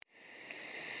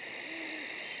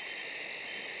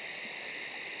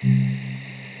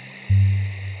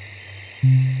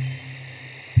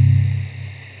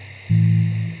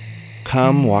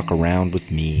Come walk around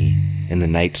with me in the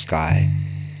night sky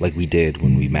like we did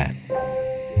when we met.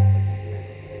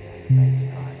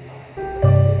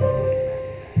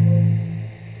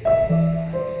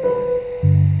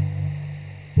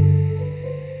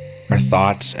 Our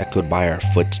thoughts echoed by our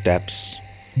footsteps,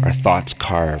 our thoughts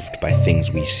carved by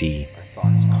things we see.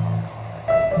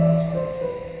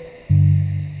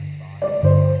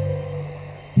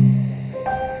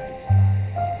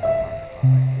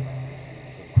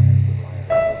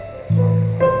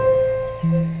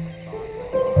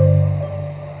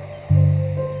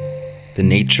 The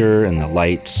nature and the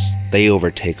lights, they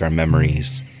overtake our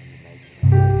memories.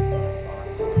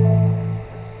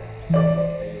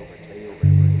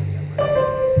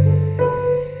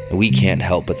 And we can't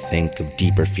help but think of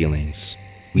deeper feelings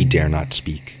we dare not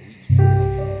speak.